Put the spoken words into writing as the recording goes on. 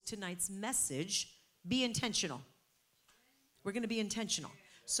tonight's message, be intentional. We're going to be intentional.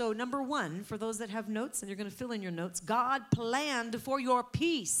 So number one, for those that have notes, and you're going to fill in your notes, God planned for your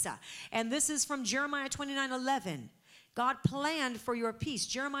peace. And this is from Jeremiah 29:11. God planned for your peace.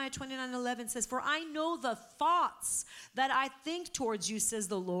 Jeremiah 29:11 says, "For I know the thoughts that I think towards you, says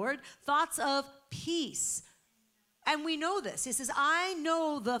the Lord, thoughts of peace." And we know this. He says, "I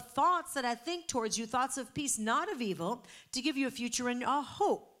know the thoughts that I think towards you, thoughts of peace, not of evil, to give you a future and a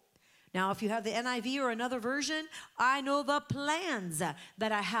hope." Now, if you have the NIV or another version, "I know the plans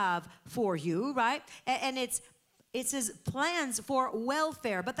that I have for you," right? And it says plans for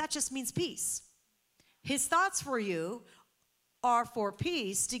welfare, but that just means peace. His thoughts for you are for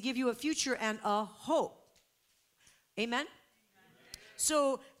peace, to give you a future and a hope. Amen?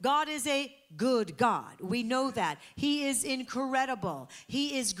 So God is a good God. We know that. He is incredible.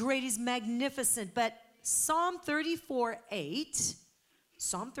 He is great. He's magnificent. But Psalm 34:8,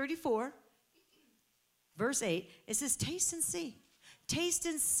 Psalm 34, verse 8, it says, taste and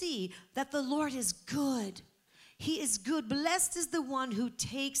see that the Lord is good. He is good. Blessed is the one who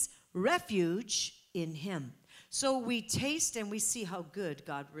takes refuge in him. So we taste and we see how good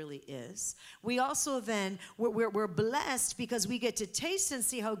God really is. We also then, we're blessed because we get to taste and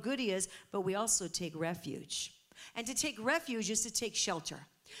see how good he is, but we also take refuge. And to take refuge is to take shelter.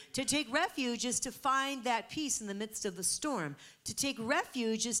 To take refuge is to find that peace in the midst of the storm. To take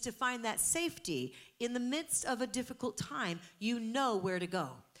refuge is to find that safety in the midst of a difficult time. You know where to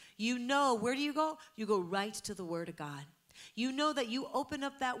go. You know, where do you go? You go right to the Word of God. You know that you open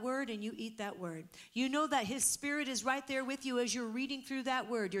up that word and you eat that word. You know that his Spirit is right there with you as you're reading through that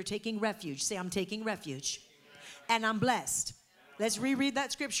word. You're taking refuge. Say, I'm taking refuge. And I'm blessed. Let's reread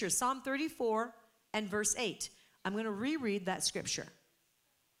that scripture. Psalm 34 and verse 8. I'm going to reread that scripture.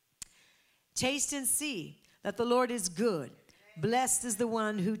 Taste and see that the Lord is good. Blessed is the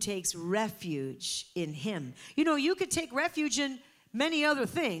one who takes refuge in him. You know, you could take refuge in many other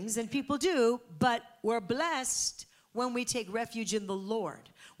things, and people do, but we're blessed when we take refuge in the Lord,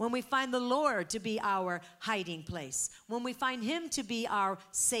 when we find the Lord to be our hiding place, when we find him to be our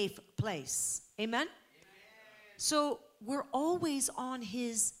safe place. Amen? So we're always on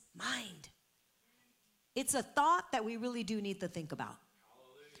his mind. It's a thought that we really do need to think about.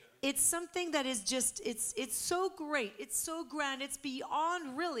 It's something that is just, it's so great. It's so grand. It's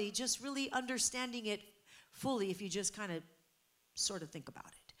beyond really understanding it fully if you just kind of sort of think about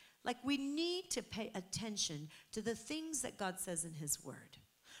it. Like, we need to pay attention to the things that God says in his word.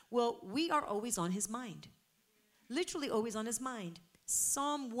 Well, we are always on his mind. Literally always on his mind.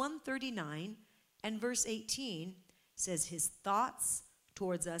 Psalm 139 and verse 18 says his thoughts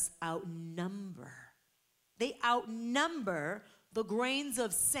towards us outnumber. They outnumber the grains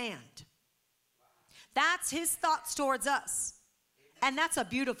of sand. That's his thoughts towards us. And that's a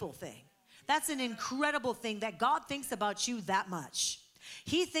beautiful thing. That's an incredible thing that God thinks about you that much.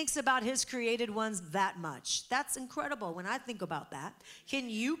 He thinks about his created ones that much. That's incredible when I think about that. Can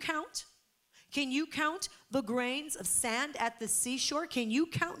you count? Can you count the grains of sand at the seashore? Can you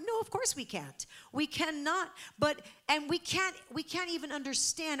count? No, of course we can't. We cannot. And we can't even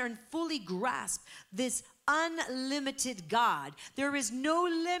understand or fully grasp this unlimited God. There is no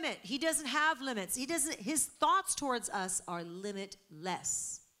limit. He doesn't have limits. His thoughts towards us are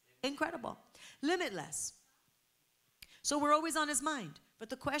limitless. Incredible. Limitless. So we're always on his mind. But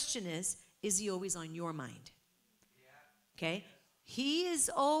the question is he always on your mind? Okay?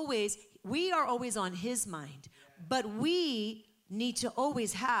 We are always on his mind. But we need to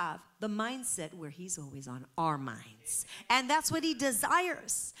always have the mindset where he's always on our minds. And that's what he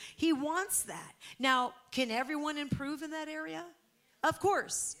desires. He wants that. Now, can everyone improve in that area? Of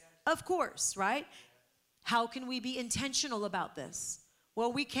course. Of course, right? How can we be intentional about this?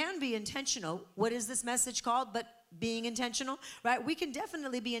 Well, we can be intentional. What is this message called? But being intentional, right? We can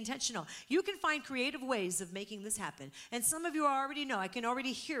definitely be intentional. You can find creative ways of making this happen. And some of you already know, I can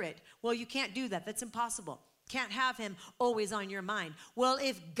already hear it. Well, you can't do that. That's impossible. Can't have him always on your mind. Well,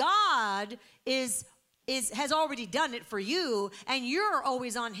 if God has already done it for you and you're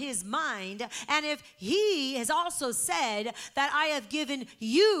always on his mind, and if he has also said that I have given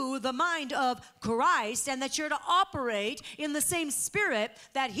you the mind of Christ and that you're to operate in the same spirit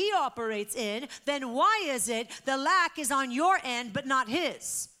that he operates in, then why is it the lack is on your end but not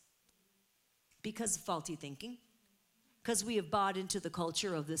his? Because of faulty thinking. Because we have bought into the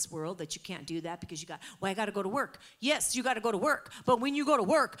culture of this world that you can't do that because I got to go to work. Yes, you got to go to work. But when you go to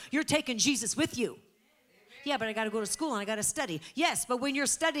work, you're taking Jesus with you. Yeah, but I got to go to school and I got to study. Yes, but when you're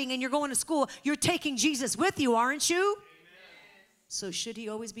studying and you're going to school, you're taking Jesus with you, aren't you? Amen. So should he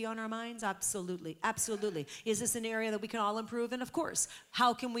always be on our minds? Absolutely. Absolutely. Is this an area that we can all improve in? Of course.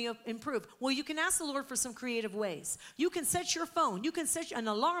 How can we improve? Well, you can ask the Lord for some creative ways. You can set your phone. You can set an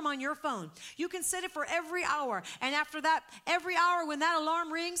alarm on your phone. You can set it for every hour. And after that, every hour when that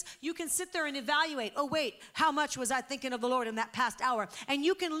alarm rings, you can sit there and evaluate. Oh, wait, how much was I thinking of the Lord in that past hour? And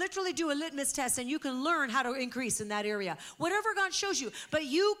you can literally do a litmus test and you can learn how to increase in that area. Whatever God shows you. But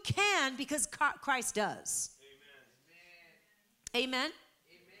you can because Christ does. Amen? Amen.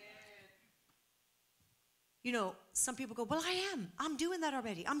 You know, some people go, well, I'm doing that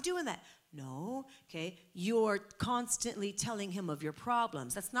already. I'm doing that. No, okay. You're constantly telling him of your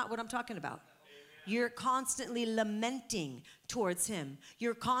problems. That's not what I'm talking about. Amen. You're constantly lamenting towards him.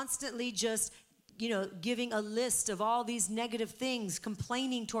 You're constantly just, giving a list of all these negative things,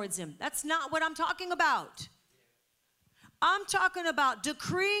 complaining towards him. That's not what I'm talking about. I'm talking about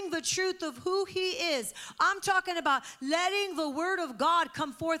decreeing the truth of who he is. I'm talking about letting the word of God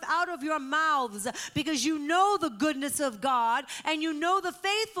come forth out of your mouths because you know the goodness of God and you know the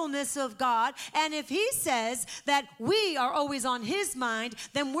faithfulness of God. And if he says that we are always on his mind,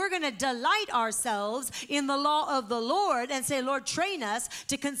 then we're going to delight ourselves in the law of the Lord and say, Lord, train us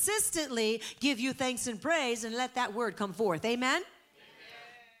to consistently give you thanks and praise and let that word come forth. Amen? Amen.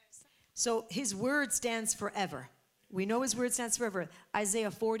 So his word stands forever. We know his word stands forever. Isaiah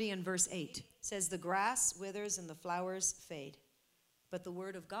 40 and verse 8 says, the grass withers and the flowers fade, but the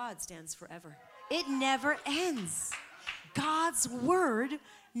word of God stands forever. It never ends. God's word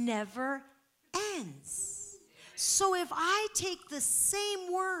never ends. So if I take the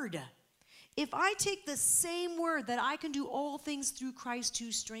same word, that I can do all things through Christ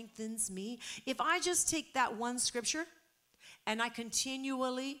who strengthens me, if I just take that one scripture and I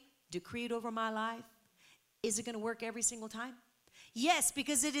continually decree it over my life, is it going to work every single time? Yes,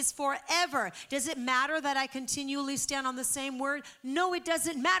 because it is forever. Does it matter that I continually stand on the same word? No, it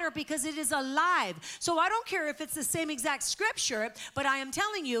doesn't matter because it is alive. So I don't care if it's the same exact scripture, but I am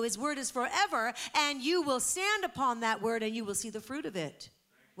telling you his word is forever, and you will stand upon that word and you will see the fruit of it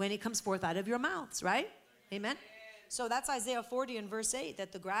when it comes forth out of your mouths, right? Amen? So that's Isaiah 40 and verse 8,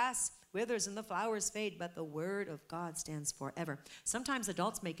 that the grass withers and the flowers fade, but the word of God stands forever. Sometimes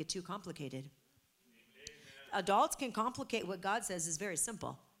adults make it too complicated. Adults can complicate what God says is very simple.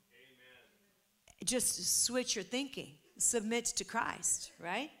 Amen. Just switch your thinking. Submit to Christ,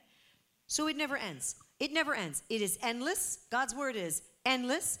 right? So it never ends. It never ends. It is endless. God's word is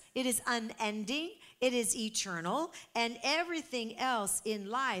endless. It is unending. It is eternal. And everything else in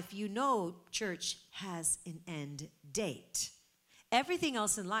life, church, has an end date. Everything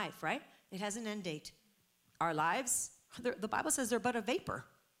else in life, right? It has an end date. Our lives, the Bible says they're but a vapor.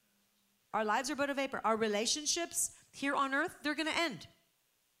 Our lives are but a vapor. Our relationships here on earth, they're going to end.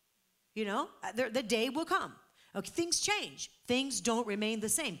 The day will come. Okay, things change. Things don't remain the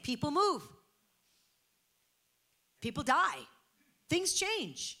same. People move. People die. Things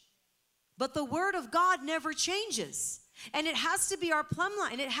change. But the word of God never changes. And it has to be our plumb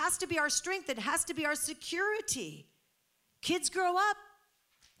line. It has to be our strength. It has to be our security. Kids grow up,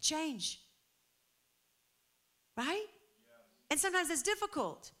 change. Right? And sometimes it's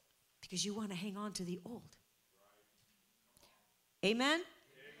difficult. Because you want to hang on to the old. Amen? Amen?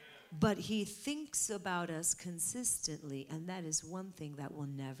 But he thinks about us consistently, and that is one thing that will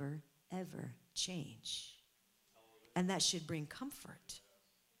never, ever change. And that should bring comfort.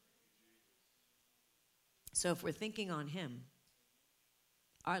 So if we're thinking on him,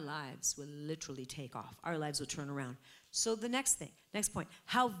 our lives will literally take off. Our lives will turn around. So the next point,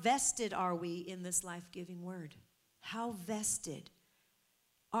 how vested are we in this life-giving word? How vested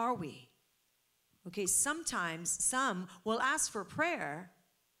are we? Okay, sometimes some will ask for prayer,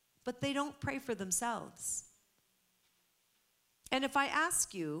 but they don't pray for themselves. And if I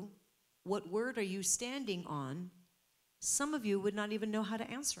ask you, what word are you standing on? Some of you would not even know how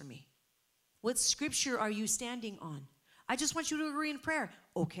to answer me. What scripture are you standing on? I just want you to agree in prayer.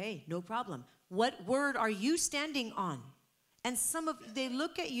 Okay, no problem. What word are you standing on? And they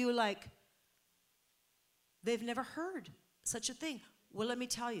look at you like they've never heard such a thing. Well, let me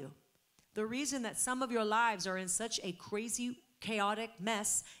tell you, the reason that some of your lives are in such a crazy, chaotic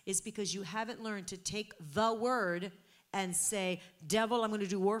mess is because you haven't learned to take the word and say, devil, I'm going to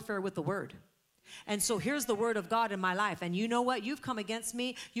do warfare with the word. And so here's the word of God in my life. And you know what? You've come against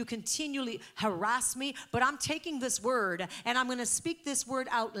me. You continually harass me. But I'm taking this word and I'm going to speak this word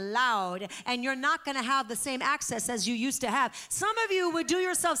out loud. And you're not going to have the same access as you used to have. Some of you would do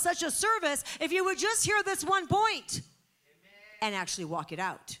yourself such a service if you would just hear this one point and actually walk it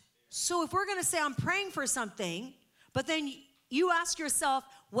out. So if we're going to say, I'm praying for something, but then you ask yourself,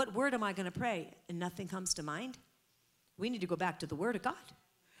 what word am I going to pray? And nothing comes to mind. We need to go back to the Word of God.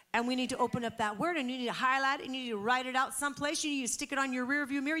 And we need to open up that Word, and you need to highlight it, and you need to write it out someplace. You need to stick it on your rear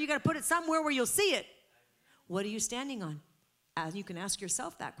view mirror. You got to put it somewhere where you'll see it. What are you standing on? You can ask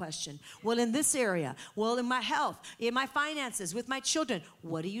yourself that question. Well, in this area, well, in my health, in my finances, with my children,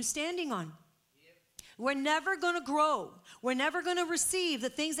 what are you standing on? We're never going to grow. We're never going to receive the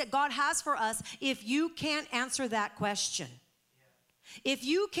things that God has for us if you can't answer that question. If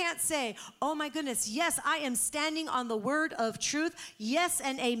you can't say, oh my goodness, yes, I am standing on the word of truth. Yes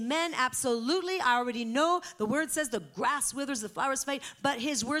and amen, absolutely. I already know the word says the grass withers, the flowers fade, but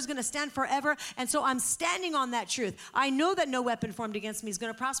his word's going to stand forever. And so I'm standing on that truth. I know that no weapon formed against me is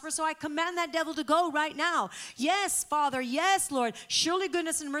going to prosper, so I command that devil to go right now. Yes, Father, yes, Lord, surely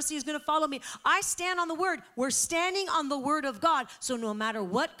goodness and mercy is going to follow me. I stand on the word. We're standing on the word of God. So no matter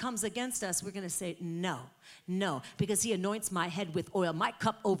what comes against us, we're going to say no. No, because he anoints my head with oil. My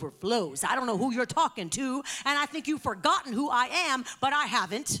cup overflows. I don't know who you're talking to, and I think you've forgotten who I am, but I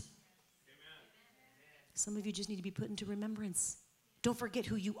haven't. Amen. Some of you just need to be put into remembrance. Don't forget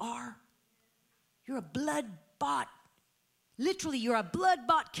who you are. You're a blood-bought, literally, you're a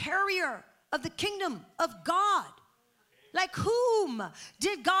blood-bought carrier of the kingdom of God. Like whom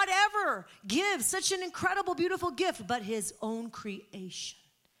did God ever give such an incredible, beautiful gift but his own creation,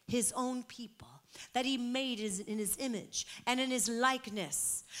 his own people? That he made in his image and in his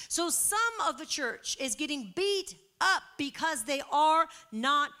likeness. So some of the church is getting beat up because they are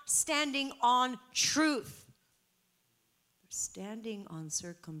not standing on truth. They're standing on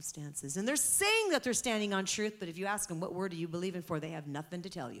circumstances. And they're saying that they're standing on truth, but if you ask them, what word are you believing for? They have nothing to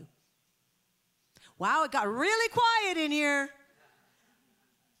tell you. Wow, it got really quiet in here.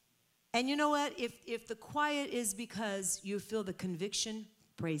 And you know what? If the quiet is because you feel the conviction,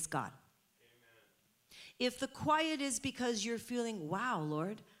 praise God. If the quiet is because you're feeling, wow,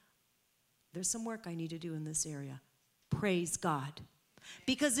 Lord, there's some work I need to do in this area, praise God.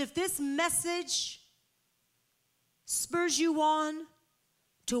 Because if this message spurs you on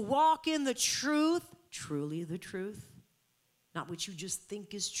to walk in the truth, truly the truth, not what you just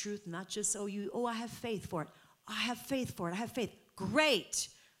think is truth, not just, I have faith for it. I have faith for it. I have faith. Great.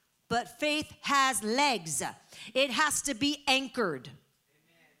 But faith has legs. It has to be anchored. Amen.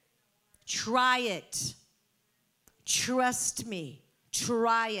 Try it. Trust me.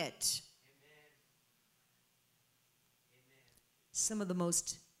 Try it. Amen. Some of the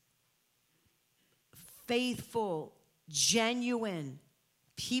most faithful, genuine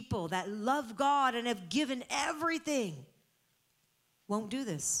people that love God and have given everything won't do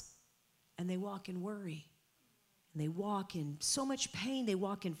this. And they walk in worry. And they walk in so much pain. They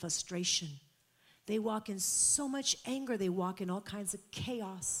walk in frustration. They walk in so much anger. They walk in all kinds of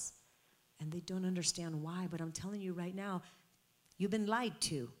chaos. And they don't understand why. But I'm telling you right now, you've been lied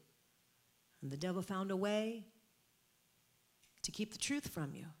to. And the devil found a way to keep the truth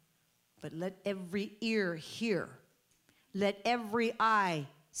from you. But let every ear hear. Let every eye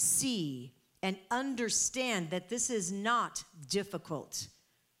see and understand that this is not difficult.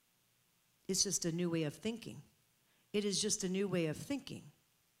 It's just a new way of thinking. It is just a new way of thinking.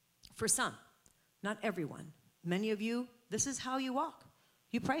 For some, not everyone. Many of you, this is how you walk.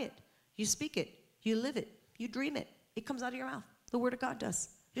 You pray it. You speak it. You live it. You dream it. It comes out of your mouth. The word of God does.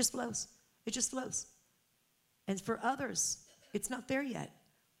 It just flows. It just flows. And for others, it's not there yet.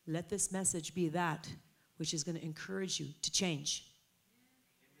 Let this message be that which is going to encourage you to change.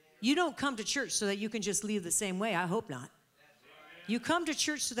 You don't come to church so that you can just leave the same way. I hope not. You come to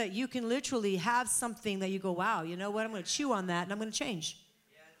church so that you can literally have something that you go, wow, you know what? I'm going to chew on that and I'm going to change.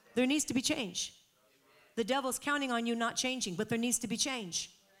 There needs to be change. The devil's counting on you not changing, but there needs to be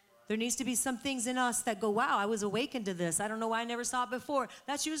change. There needs to be some things in us that go, wow, I was awakened to this. I don't know why I never saw it before.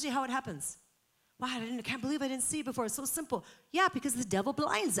 That's usually how it happens. Wow, I can't believe I didn't see it before. It's so simple. Yeah, because the devil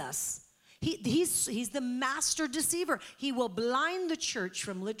blinds us. He's the master deceiver. He will blind the church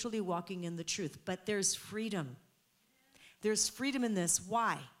from literally walking in the truth. But there's freedom. There's freedom in this.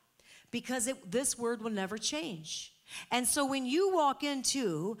 Why? Because this word will never change. And so when you walk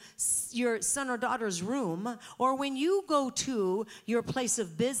into your son or daughter's room, or when you go to your place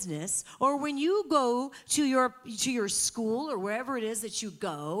of business, or when you go to your school or wherever it is that you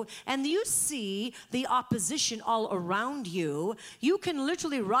go, and you see the opposition all around you, you can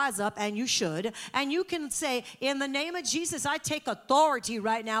literally rise up, and you should, and you can say, in the name of Jesus, I take authority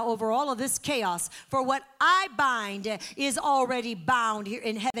right now over all of this chaos. For what I bind is already bound here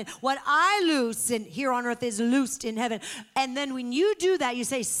in heaven. What I loose here on earth is loosed in heaven. And then when you do that, you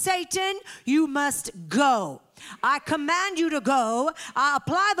say, Satan, you must go. I command you to go. I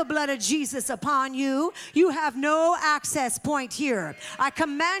apply the blood of Jesus upon you. You have no access point here. I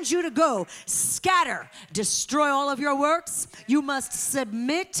command you to go. Scatter. Destroy all of your works. You must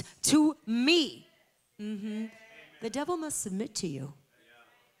submit to me. The devil must submit to you.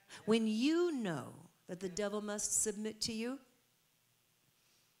 When you know that the devil must submit to you,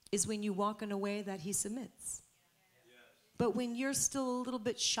 is when you walk in a way that he submits. But when you're still a little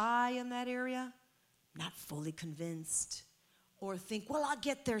bit shy in that area, not fully convinced, or think, well, I'll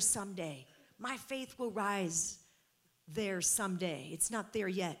get there someday. My faith will rise there someday. It's not there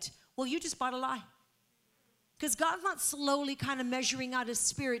yet. Well, you just bought a lie. Because God's not slowly kind of measuring out his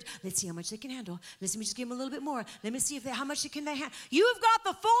spirit. Let's see how much they can handle. Let me just give them a little bit more. Let me see how much can they handle. You've got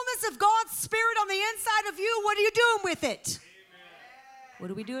the fullness of God's spirit on the inside of you. What are you doing with it? Amen.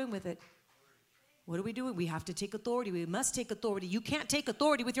 What are we doing with it? What are we doing? We have to take authority. We must take authority. You can't take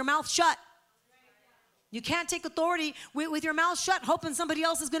authority with your mouth shut. You can't take authority with your mouth shut, hoping somebody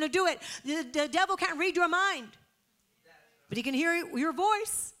else is going to do it. The devil can't read your mind, but he can hear your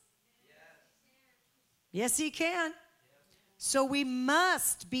voice. Yes, he can. So we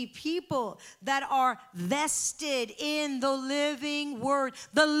must be people that are vested in the living word,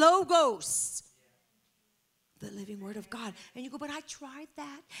 the logos, the living word of God. And you go, but I tried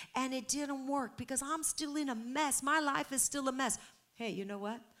that and it didn't work because I'm still in a mess. My life is still a mess. Hey, you know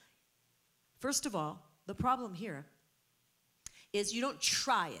what? First of all, the problem here is you don't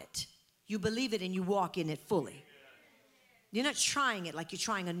try it. You believe it and you walk in it fully. You're not trying it like you're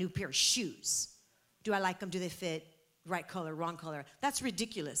trying a new pair of shoes. Do I like them? Do they fit? Right color, wrong color. That's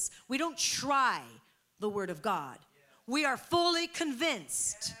ridiculous. We don't try the word of God. We are fully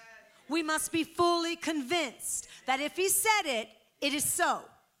convinced. We must be fully convinced that if he said it, it is so.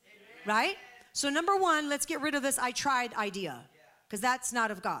 Right? So number one, let's get rid of this I tried idea, because that's not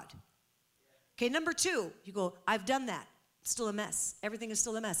of God. Okay, number two, you go, I've done that. Still a mess. Everything is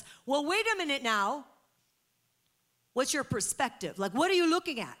still a mess. Well, wait a minute now. What's your perspective? Like, what are you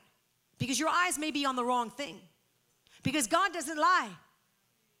looking at? Because your eyes may be on the wrong thing. Because God doesn't lie.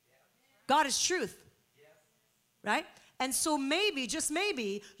 God is truth. Right? And so maybe, just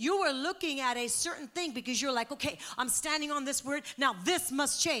maybe, you were looking at a certain thing because you're like, okay, I'm standing on this word. Now this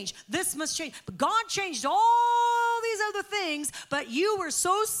must change. This must change. But God changed all these other things, but you were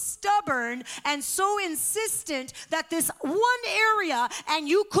so stubborn and so insistent that this one area, and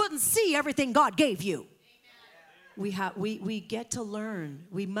you couldn't see everything God gave you. We get to learn.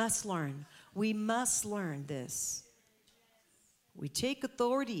 We must learn. We must learn this. We take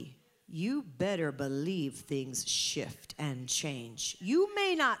authority. You better believe things shift and change. You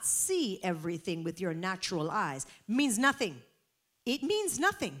may not see everything with your natural eyes. It means nothing. It means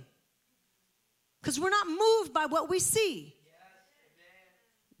nothing. Because we're not moved by what we see.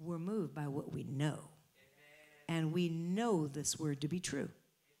 We're moved by what we know. And we know this word to be true.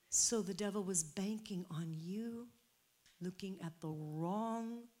 So the devil was banking on you looking at the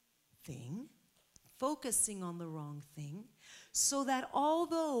wrong thing, focusing on the wrong thing, so that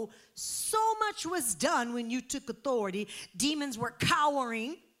although so much was done when you took authority, demons were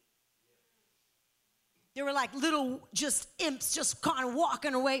cowering. They were like little just imps just kind of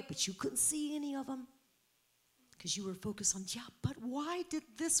walking away, but you couldn't see any of them because you were focused on, yeah, but why did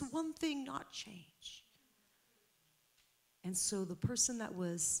this one thing not change? And so the person that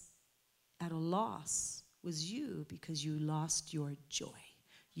was at a loss was you, because you lost your joy.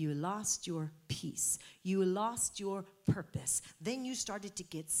 You lost your peace. You lost your purpose. Then you started to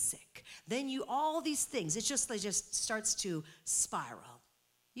get sick. Then all these things, it just starts to spiral.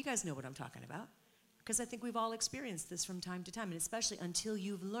 You guys know what I'm talking about, because I think we've all experienced this from time to time, and especially until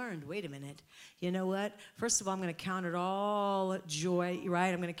you've learned, wait a minute, you know what? First of all, I'm going to count it all joy,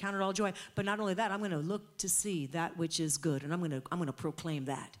 right? I'm going to count it all joy. But not only that, I'm going to look to see that which is good, and I'm going to proclaim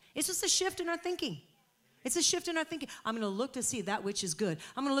that. It's just a shift in our thinking. It's a shift in our thinking. I'm going to look to see that which is good.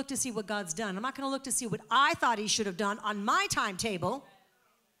 I'm going to look to see what God's done. I'm not going to look to see what I thought he should have done on my timetable,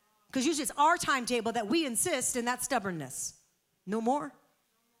 because usually it's our timetable that we insist in that stubbornness. No more.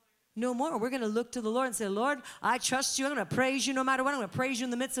 No more. We're going to look to the Lord and say, Lord, I trust you. I'm going to praise you no matter what. I'm going to praise you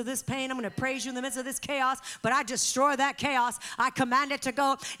in the midst of this pain. I'm going to praise you in the midst of this chaos. But I destroy that chaos. I command it to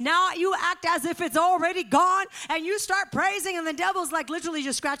go. Now you act as if it's already gone, and you start praising, and the devil's like literally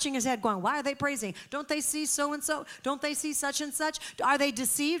just scratching his head going, why are they praising? Don't they see so-and-so? Don't they see such and such? Are they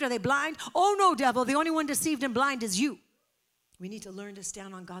deceived? Are they blind? Oh, no, devil. The only one deceived and blind is you. We need to learn to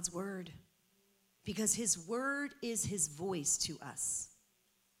stand on God's word, because his word is his voice to us.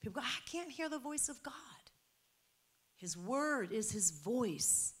 People go, I can't hear the voice of God. His word is his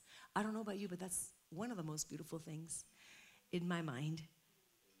voice. I don't know about you, but that's one of the most beautiful things in my mind.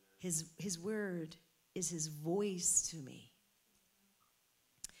 His word is his voice to me.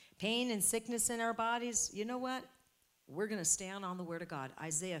 Pain and sickness in our bodies, you know what? We're going to stand on the word of God.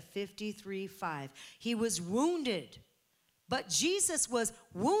 Isaiah 53:5. He was wounded, but Jesus was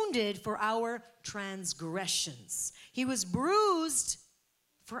wounded for our transgressions. He was bruised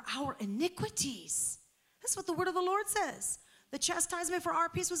for our iniquities. That's what the word of the Lord says. The chastisement for our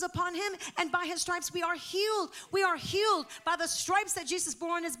peace was upon him, and by his stripes we are healed. We are healed by the stripes that Jesus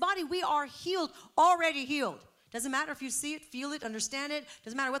bore on his body. We are healed, already healed. Doesn't matter if you see it, feel it, understand it.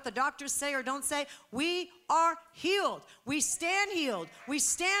 Doesn't matter what the doctors say or don't say. We are healed. We stand healed. We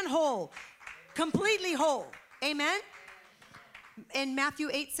stand whole, completely whole. Amen? In Matthew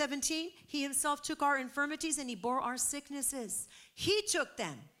 8:17, he himself took our infirmities and he bore our sicknesses. He took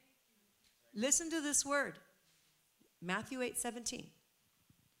them. Listen to this word. Matthew 8:17.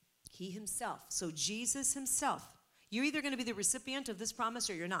 He himself. So Jesus himself. You're either going to be the recipient of this promise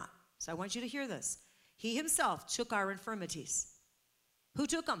or you're not. So I want you to hear this. He himself took our infirmities. Who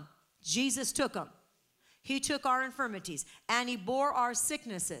took them? Jesus took them. He took our infirmities and he bore our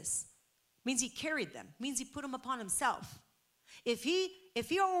sicknesses. Means he carried them. Means he put them upon himself. If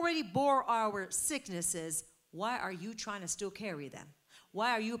he already bore our sicknesses, why are you trying to still carry them?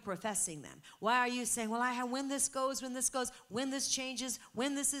 Why are you professing them? Why are you saying, well, when this goes, when this changes,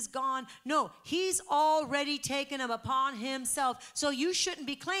 when this is gone? No, he's already taken them upon himself. So you shouldn't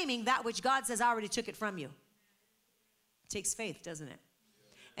be claiming that which God says, I already took it from you. It takes faith, doesn't it?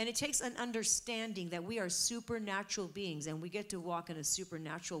 And it takes an understanding that we are supernatural beings and we get to walk in a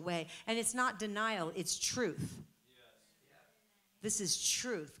supernatural way. And it's not denial, it's truth. This is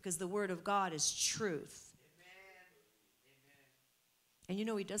truth because the word of God is truth. And you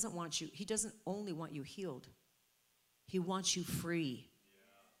know, he doesn't only want you healed. He wants you free.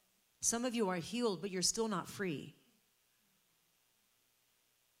 Some of you are healed, but you're still not free.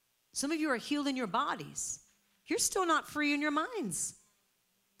 Some of you are healed in your bodies. You're still not free in your minds.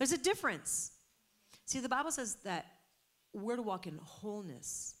 There's a difference. See, the Bible says that we're to walk in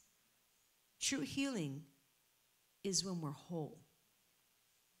wholeness. True healing is when we're whole.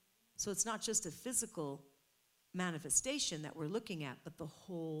 So it's not just a physical manifestation that we're looking at, but the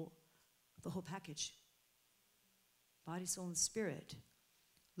whole package. Body, soul, and spirit.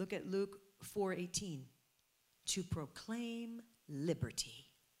 Look at Luke 4:18. To proclaim liberty.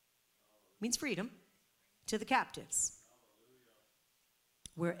 Means freedom to the captives.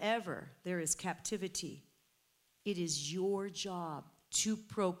 Wherever there is captivity, it is your job to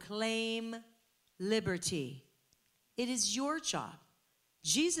proclaim liberty. It is your job.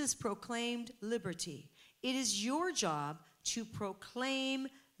 Jesus proclaimed liberty. It is your job to proclaim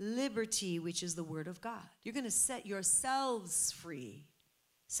liberty, which is the word of God. You're going to set yourselves free.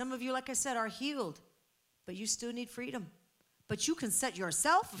 Some of you, like I said, are healed, but you still need freedom. But you can set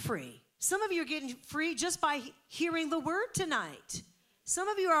yourself free. Some of you are getting free just by hearing the word tonight. Some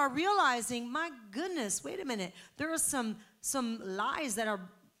of you are realizing, my goodness, wait a minute. There are some lies that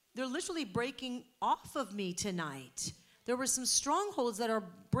they're literally breaking off of me tonight. There were some strongholds that are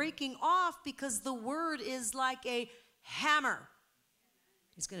breaking off because the word is like a hammer.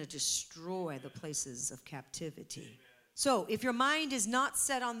 It's going to destroy the places of captivity. So if your mind is not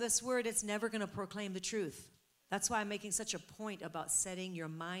set on this word, it's never going to proclaim the truth. That's why I'm making such a point about setting your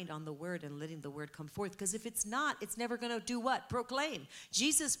mind on the word and letting the word come forth. Because if it's not, it's never going to do what? Proclaim.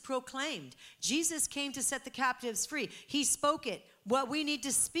 Jesus proclaimed. Jesus came to set the captives free. He spoke it. Well, we need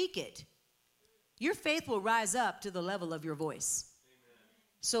to speak it. Your faith will rise up to the level of your voice. Amen.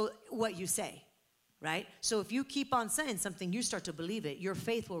 So what you say, right? So if you keep on saying something, you start to believe it. Your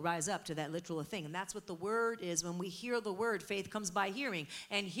faith will rise up to that literal thing. And that's what the word is. When we hear the word, faith comes by hearing.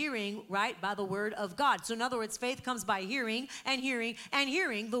 And hearing, right, by the word of God. So in other words, faith comes by hearing and hearing and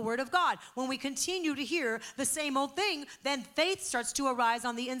hearing the word of God. When we continue to hear the same old thing, then faith starts to arise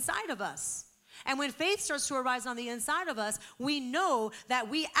on the inside of us. And when faith starts to arise on the inside of us, we know that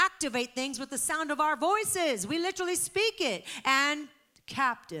we activate things with the sound of our voices. We literally speak it. And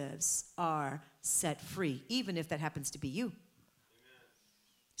captives are set free, even if that happens to be you. Amen.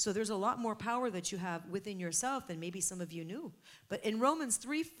 So there's a lot more power that you have within yourself than maybe some of you knew. But in Romans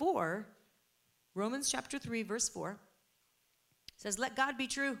chapter 3, verse 4, says, let God be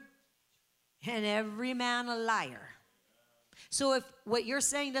true and every man a liar. So if what you're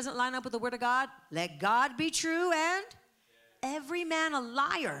saying doesn't line up with the word of God, let God be true and every man a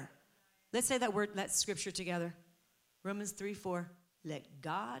liar. Let's say that scripture together. Romans 3:4. Let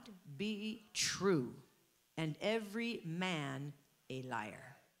God be true and every man a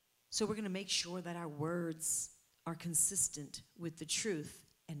liar. So we're going to make sure that our words are consistent with the truth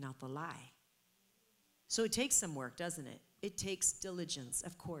and not the lie. So it takes some work, doesn't it? It takes diligence,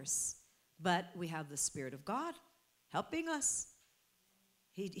 of course. But we have the Spirit of God helping us.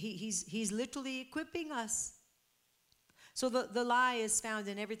 He's literally equipping us. So the lie is found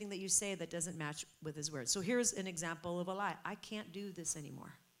in everything that you say that doesn't match with his word. So here's an example of a lie. I can't do this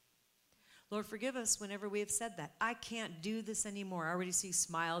anymore. Lord, forgive us whenever we have said that. I can't do this anymore. I already see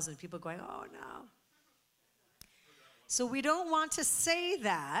smiles and people going, oh, no. So we don't want to say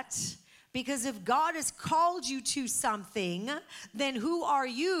that, because if God has called you to something, then who are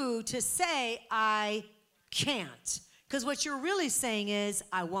you to say, I can't? Because what you're really saying is,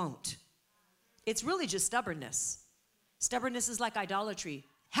 I won't. It's really just stubbornness. Stubbornness is like idolatry.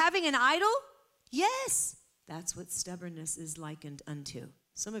 Having an idol? Yes. That's what stubbornness is likened unto.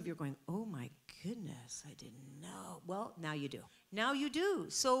 Some of you are going, oh my goodness, I didn't know. Well, now you do. Now you do.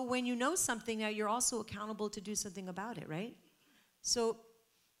 So when you know something, now you're also accountable to do something about it, right? So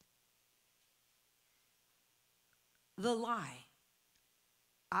the lie,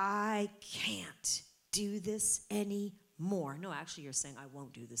 I can't do this anymore. No, actually you're saying I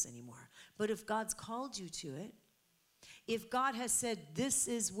won't do this anymore. But if God's called you to it, if God has said, this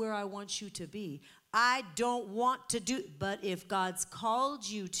is where I want you to be, I don't want to do, but if God's called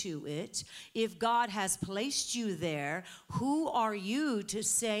you to it, if God has placed you there, who are you to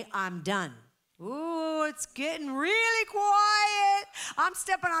say, I'm done? Ooh, it's getting really quiet. I'm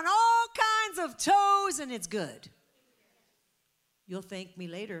stepping on all kinds of toes, and it's good. You'll thank me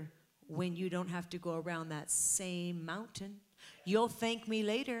later when you don't have to go around that same mountain. You'll thank me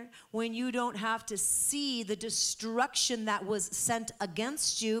later when you don't have to see the destruction that was sent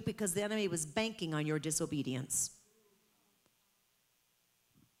against you because the enemy was banking on your disobedience.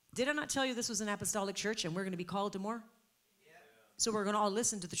 Did I not tell you this was an apostolic church and we're going to be called to more? Yeah. So we're going to all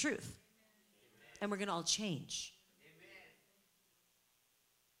listen to the truth. Amen. And we're going to all change.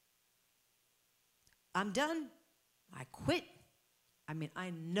 Amen. I'm done. I quit. I mean,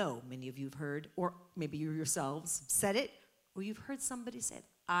 I know many of you have heard, or maybe you yourselves said it, or you've heard somebody say it,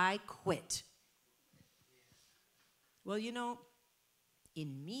 I quit. Well, you know,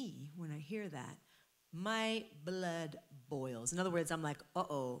 in me, when I hear that, my blood boils. In other words, I'm like,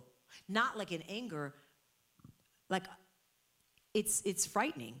 uh-oh. Not like in anger, like it's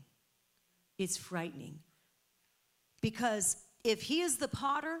frightening. It's frightening. Because if he is the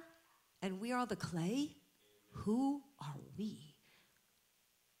potter and we are the clay, who are we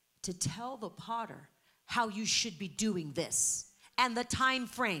to tell the potter how you should be doing this and the time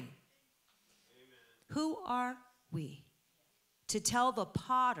frame? Amen. Who are we to tell the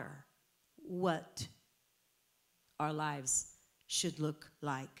potter what our lives should look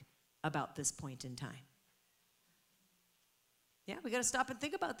like about this point in time? Yeah, we got to stop and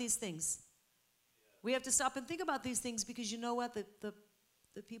think about these things. We have to stop and think about these things, because you know what? The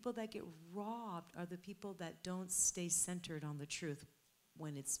people that get robbed are the people that don't stay centered on the truth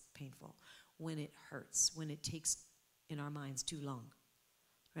when it's painful, when it hurts, when it takes in our minds too long,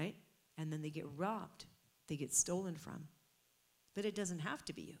 right? And then they get robbed. They get stolen from. But it doesn't have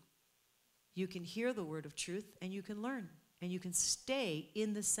to be you. You can hear the word of truth and you can learn and you can stay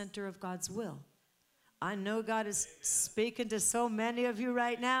in the center of God's will. I know God is speaking to so many of you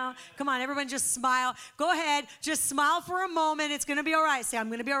right now. Come on, everyone just smile. Go ahead, just smile for a moment. It's going to be all right. Say, I'm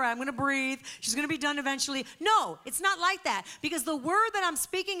going to be all right. I'm going to breathe. She's going to be done eventually. No, it's not like that, because the word that I'm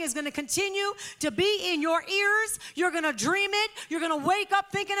speaking is going to continue to be in your ears. You're going to dream it. You're going to wake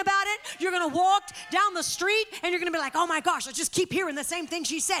up thinking about it. You're going to walk down the street and you're going to be like, oh my gosh, I just keep hearing the same thing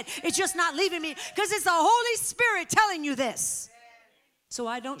she said. It's just not leaving me, because it's the Holy Spirit telling you this. So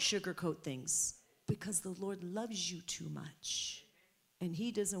I don't sugarcoat things, because the Lord loves you too much. And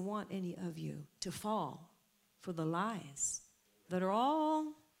he doesn't want any of you to fall for the lies that are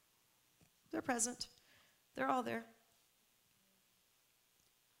all, they're present. They're all there.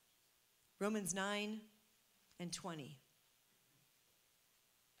 Romans 9:20.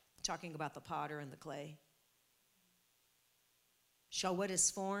 Talking about the potter and the clay. Shall what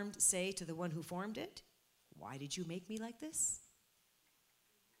is formed say to the one who formed it, why did you make me like this?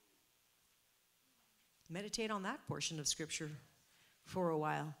 Meditate on that portion of Scripture for a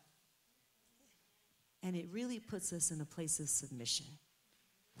while. And it really puts us in a place of submission,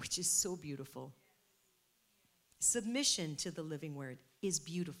 which is so beautiful. Submission to the living word is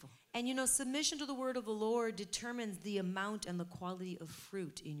beautiful. And you know, submission to the word of the Lord determines the amount and the quality of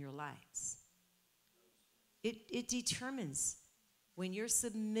fruit in your lives. It determines when you're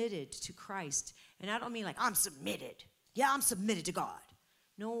submitted to Christ. And I don't mean like, I'm submitted. Yeah, I'm submitted to God.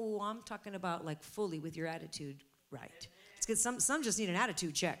 No, I'm talking about like fully with your attitude right. It's because some just need an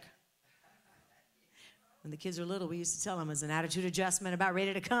attitude check. When the kids are little, we used to tell them it's an attitude adjustment about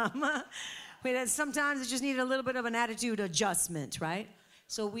ready to come. Sometimes it just needed a little bit of an attitude adjustment, right?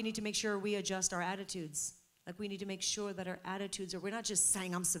 So we need to make sure we adjust our attitudes. Like we need to make sure that our attitudes are, we're not just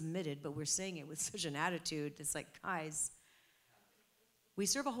saying I'm submitted, but we're saying it with such an attitude. It's like, guys, we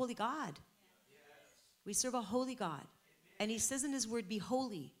serve a holy God. We serve a holy God. And he says in his word, be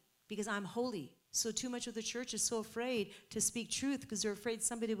holy, because I'm holy. So too much of the church is so afraid to speak truth because they're afraid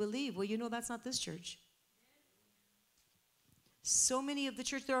somebody will leave. Well, you know that's not this church. So many of the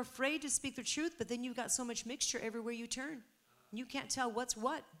church, they're afraid to speak the truth, but then you've got so much mixture everywhere you turn. You can't tell what's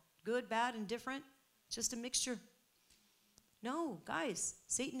what, good, bad, and different. Just a mixture. No, guys,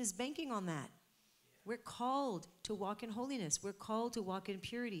 Satan is banking on that. We're called to walk in holiness. We're called to walk in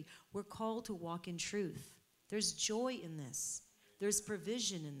purity. We're called to walk in truth. There's joy in this. There's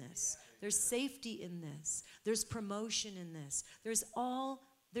provision in this. There's safety in this. There's promotion in this.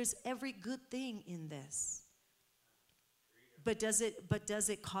 There's every good thing in this. But does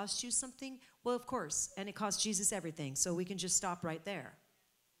it cost you something? Well, of course, and it cost Jesus everything, so we can just stop right there.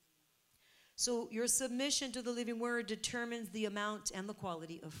 So your submission to the living word determines the amount and the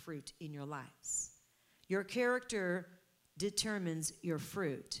quality of fruit in your lives. Your character determines your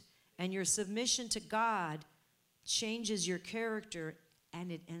fruit, and your submission to God changes your character,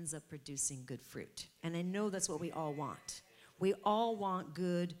 and it ends up producing good fruit. And I know that's what we all want. We all want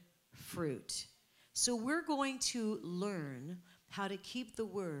good fruit. So we're going to learn how to keep the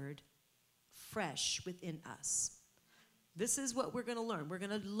word fresh within us. This is what we're going to learn. We're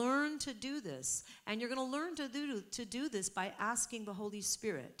going to learn to do this. And you're going to learn to do this by asking the Holy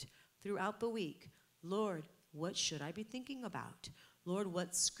Spirit throughout the week, Lord, what should I be thinking about? Lord,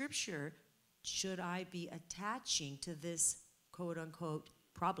 what scripture should I be attaching to this quote-unquote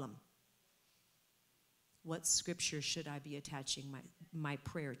problem? What scripture should I be attaching my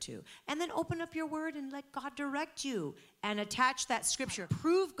prayer to? And then open up your word and let God direct you and attach that scripture.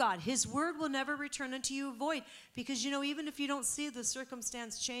 Prove God. His word will never return unto you void, because, even if you don't see the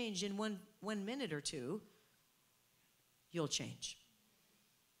circumstance change in one minute or two, you'll change.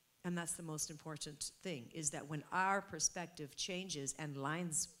 And that's the most important thing, is that when our perspective changes and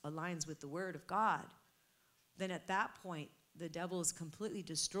aligns with the word of God, then at that point, the devil is completely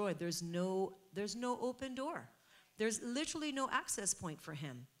destroyed. There's no open door. There's literally no access point for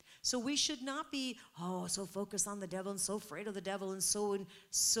him. So we should not be, so focused on the devil and so afraid of the devil and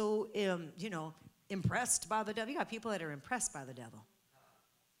so impressed by the devil. You got people that are impressed by the devil.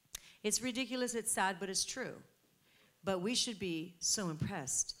 It's ridiculous, it's sad, but it's true. But we should be so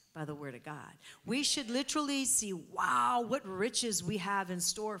impressed by the word of God. We should literally see, wow, what riches we have in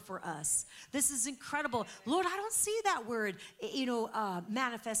store for us. This is incredible. Lord, I don't see that word,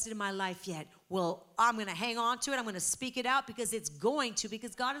 manifested in my life yet. Well, I'm going to hang on to it. I'm going to speak it out because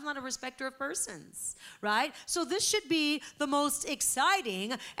God is not a respecter of persons, right? So this should be the most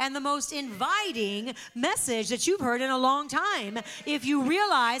exciting and the most inviting message that you've heard in a long time, if you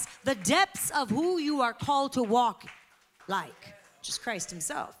realize the depths of who you are called to walk like, just Christ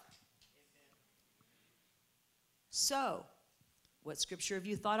himself. So, what scripture have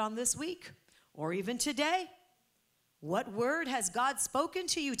you thought on this week? Or even today? What word has God spoken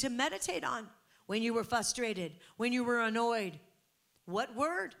to you to meditate on when you were frustrated, when you were annoyed? What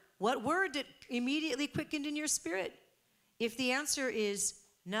word? What word that immediately quickened in your spirit? If the answer is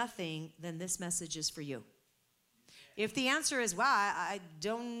nothing, then this message is for you. If the answer is, I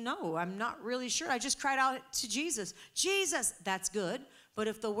don't know, I'm not really sure, I just cried out to Jesus, that's good. But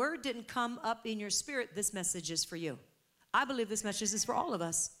if the word didn't come up in your spirit, this message is for you. I believe this message is for all of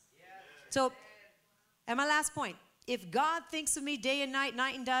us. So, and my last point, if God thinks of me day and night,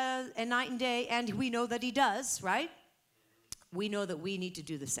 night and day, and we know that he does, right? We know that we need to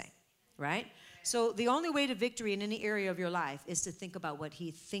do the same, right? So the only way to victory in any area of your life is to think about what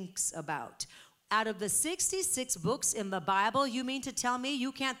he thinks about. Out of the 66 books in the Bible, you mean to tell me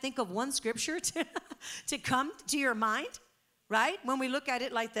you can't think of one scripture to come to your mind? Right? When we look at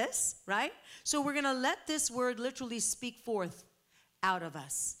it like this, right? So we're going to let this word literally speak forth out of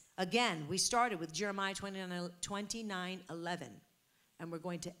us. Again, we started with Jeremiah 29:11, and we're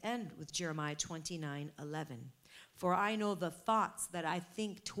going to end with Jeremiah 29:11. For I know the thoughts that I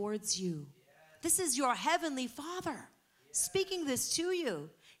think towards you. This is your heavenly Father speaking this to you.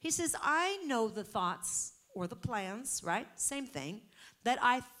 He says, I know the thoughts or the plans, right? Same thing, that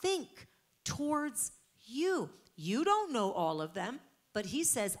I think towards you. You don't know all of them, but he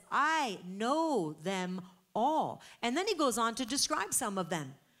says, I know them all. And then he goes on to describe some of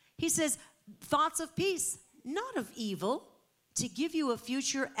them. He says, thoughts of peace, not of evil, to give you a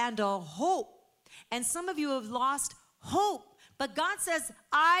future and a hope. And some of you have lost hope. But God says,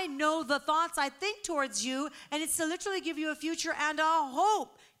 I know the thoughts I think towards you, and it's to literally give you a future and a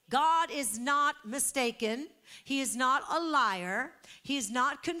hope. God is not mistaken. He is not a liar. He is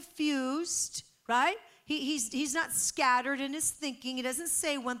not confused, right? He's not scattered in his thinking. He doesn't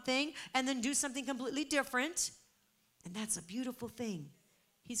say one thing and then do something completely different. And that's a beautiful thing.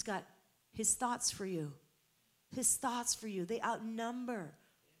 He's got his thoughts for you. His thoughts for you. They outnumber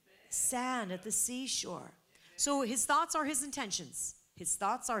sand at the seashore. So his thoughts are his intentions. His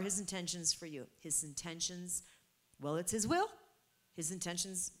thoughts are his intentions for you. His intentions, well, it's his will. His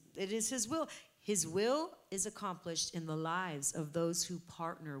intentions, it is his will. His will is accomplished in the lives of those who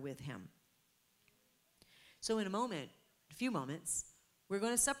partner with him. So in a few moments, we're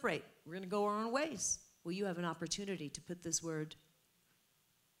going to separate. We're going to go our own ways. Well, you have an opportunity to put this word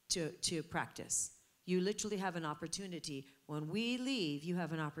to practice. You literally have an opportunity. When we leave, you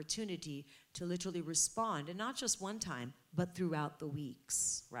have an opportunity to literally respond, and not just one time, but throughout the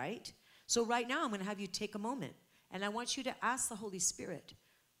weeks, right? So right now, I'm going to have you take a moment, and I want you to ask the Holy Spirit,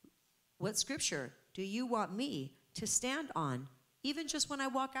 what scripture do you want me to stand on, even just when I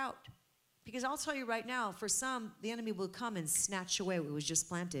walk out? Because I'll tell you right now, for some, the enemy will come and snatch away what was just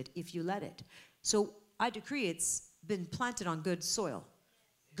planted if you let it. So I decree it's been planted on good soil,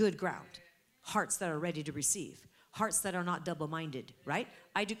 good ground, hearts that are ready to receive, hearts that are not double-minded, right?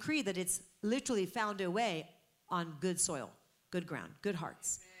 I decree that it's literally found a way on good soil, good ground, good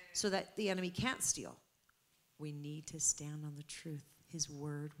hearts, so that the enemy can't steal. We need to stand on the truth. His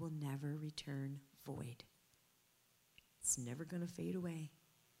word will never return void. It's never going to fade away.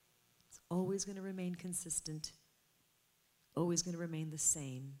 It's always going to remain consistent, always going to remain the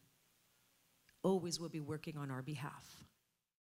same, always will be working on our behalf.